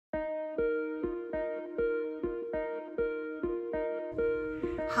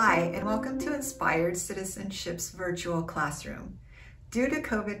Hi, and welcome to Inspired Citizenship's virtual classroom. Due to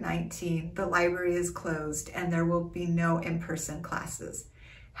COVID-19, the library is closed and there will be no in-person classes.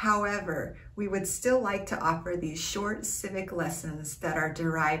 However, we would still like to offer these short civic lessons that are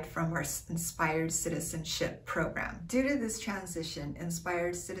derived from our Inspired Citizenship program. Due to this transition,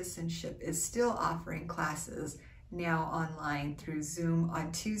 Inspired Citizenship is still offering classes now online through Zoom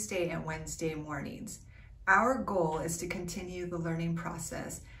on Tuesday and Wednesday mornings. Our goal is to continue the learning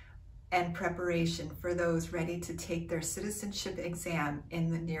process and preparation for those ready to take their citizenship exam in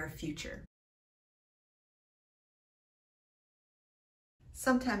the near future.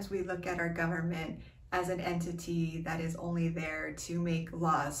 Sometimes we look at our government as an entity that is only there to make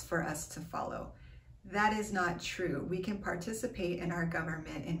laws for us to follow. That is not true. We can participate in our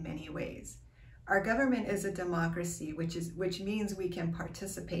government in many ways. Our government is a democracy, which means we can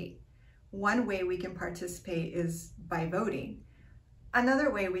participate. One way we can participate is by voting.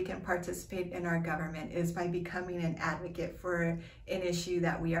 Another way we can participate in our government is by becoming an advocate for an issue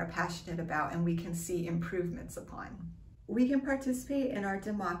that we are passionate about and we can see improvements upon. We can participate in our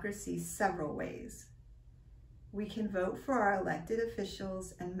democracy several ways. We can vote for our elected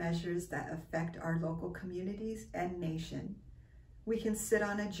officials and measures that affect our local communities and nation. We can sit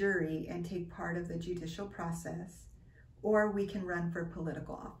on a jury and take part of the judicial process, or we can run for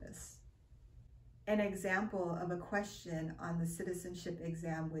political office. An example of a question on the citizenship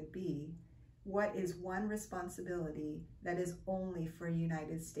exam would be, what is one responsibility that is only for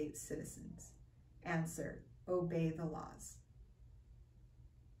United States citizens? Answer, obey the laws.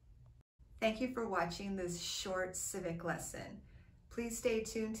 Thank you for watching this short civic lesson. Please stay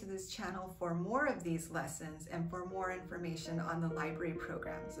tuned to this channel for more of these lessons and for more information on the library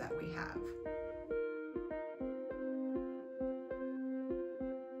programs that we have.